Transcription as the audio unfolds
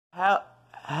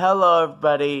Hello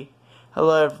everybody,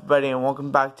 and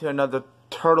welcome back to another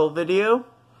turtle video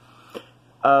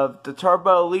of the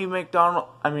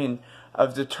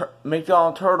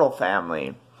McDonald turtle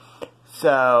family.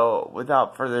 So,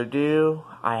 without further ado,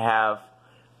 I have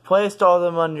placed all of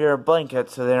them under a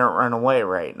blanket so they don't run away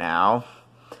right now,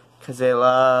 because they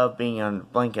love being on the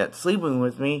blanket sleeping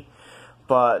with me.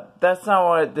 But that's not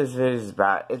what this video is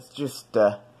about. It's just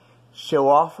to show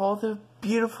off all the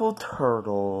beautiful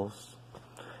turtles.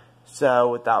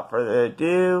 So, without further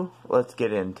ado, let's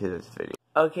get into this video.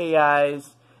 Okay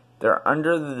guys, they're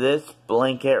under this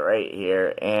blanket right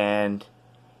here, and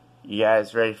you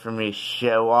guys ready for me to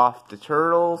show off the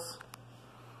turtles?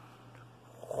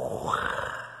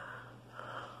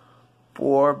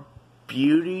 4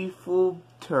 beautiful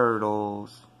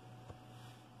turtles.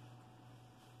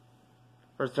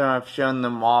 First time I've shown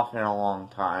them off in a long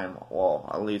time. Well,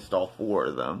 at least all 4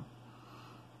 of them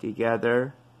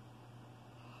together.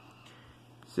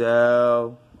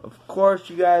 So, of course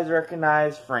you guys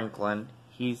recognize Franklin.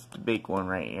 He's the big one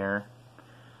right here.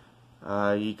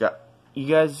 You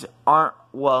guys aren't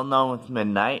well known with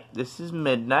Midnight. This is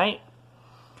Midnight.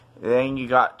 Then you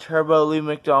got Turbo Lee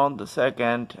McDonald the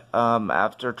second.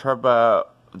 After Turbo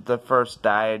the first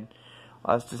died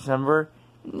last December.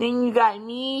 And then you got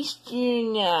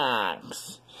Mr.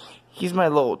 Knox. He's my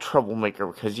little troublemaker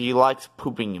because he likes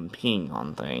pooping and peeing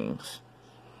on things.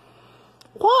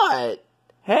 What?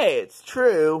 Hey, it's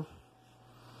true.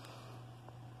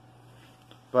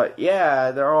 But yeah,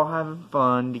 they're all having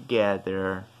fun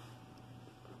together.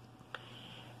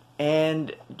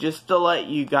 And just to let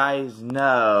you guys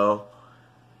know,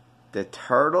 the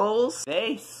turtles,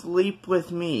 they sleep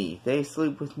with me.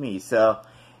 So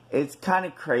it's kind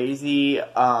of crazy.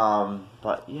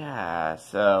 But yeah,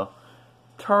 so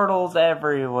turtles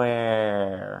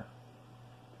everywhere.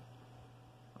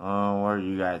 Oh, what are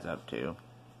you guys up to?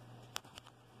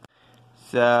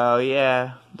 So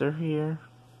yeah, they're here.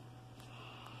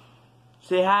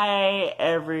 Say hi,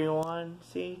 everyone.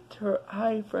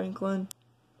 Hi, Franklin.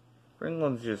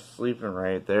 Franklin's just sleeping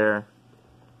right there.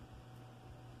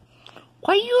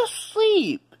 Why are you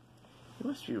asleep? You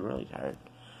must be really tired.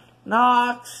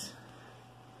 Knox,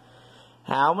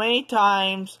 how many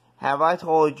times have I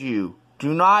told you,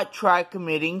 do not try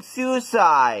committing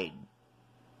suicide?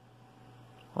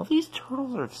 All these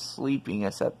turtles are sleeping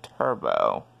except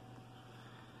Turbo.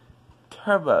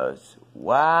 Turbo's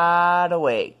wide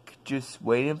awake, just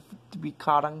waiting to be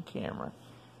caught on camera.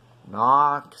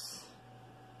 Knox,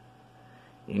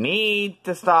 you need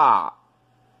to stop.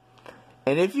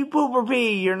 And if you poop or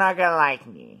pee, you're not gonna like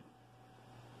me.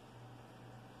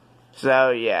 So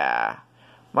yeah,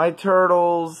 my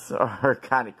turtles are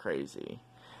kind of crazy.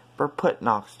 But put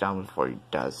Knox down before he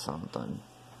does something.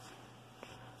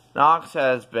 Knox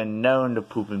has been known to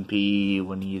poop and pee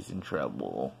when he's in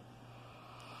trouble.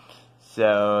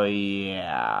 So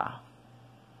yeah.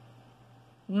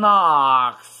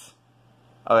 Knox!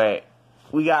 Okay,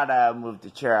 we gotta move the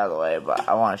chair out of the way, but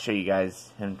I want to show you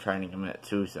guys him trying to commit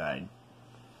suicide.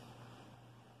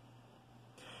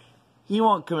 He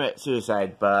won't commit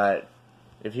suicide, but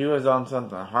if he was on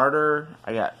something harder,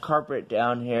 I got carpet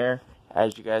down here,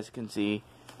 as you guys can see,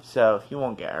 so he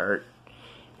won't get hurt.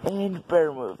 And you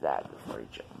better move that before he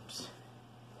jumps.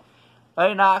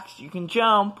 Hey Knox, you can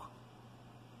jump.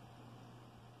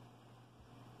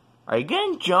 Are you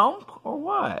gonna jump, or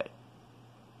what?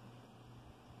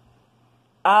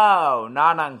 Oh,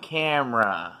 not on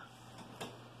camera.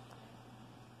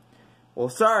 Well,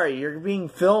 sorry, you're being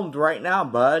filmed right now,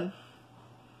 bud.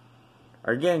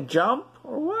 Are you gonna jump,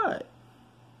 or what?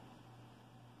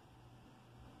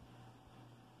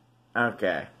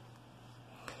 Okay.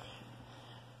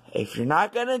 If you're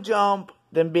not gonna jump,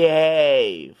 then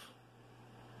behave.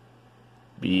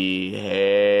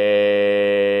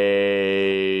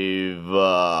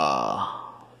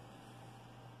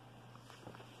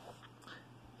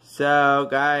 So,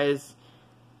 guys,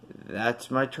 that's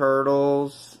my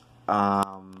turtles.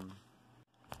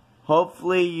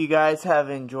 Hopefully you guys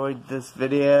have enjoyed this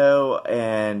video,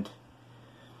 and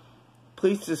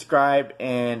please subscribe.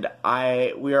 And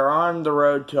we are on the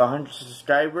road to 100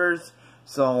 subscribers.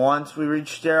 So once we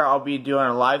reach there, I'll be doing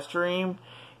a live stream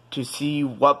to see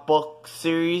what book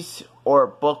series or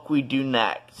book we do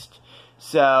next.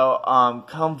 So,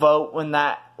 come vote when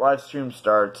that live stream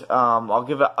starts. I'll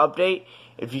give an update.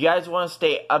 If you guys want to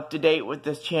stay up to date with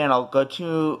this channel, go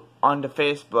onto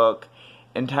Facebook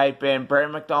and type in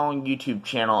Brandon McDonald YouTube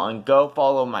channel and go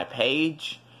follow my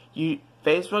page,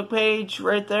 Facebook page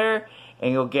right there,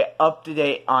 and you'll get up to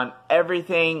date on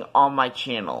everything on my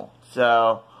channel.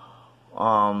 So,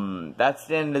 that's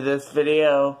the end of this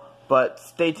video. But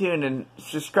stay tuned and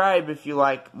subscribe if you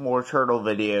like more turtle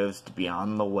videos to be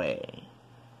on the way.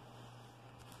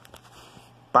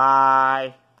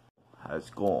 Bye. Has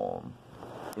gone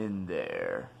in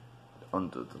there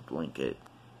under the blanket.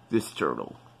 This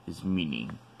turtle is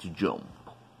meaning to jump.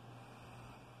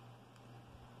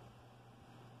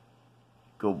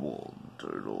 Come on,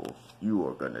 turtle. You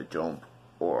are gonna jump,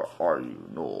 or are you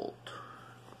not?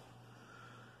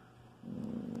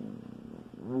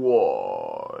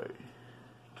 Why,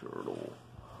 turtle,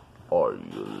 are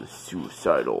you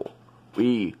suicidal?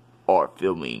 We are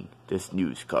filming this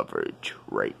news coverage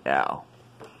right now.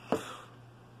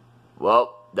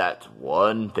 Well, that's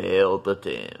one failed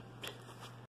attempt.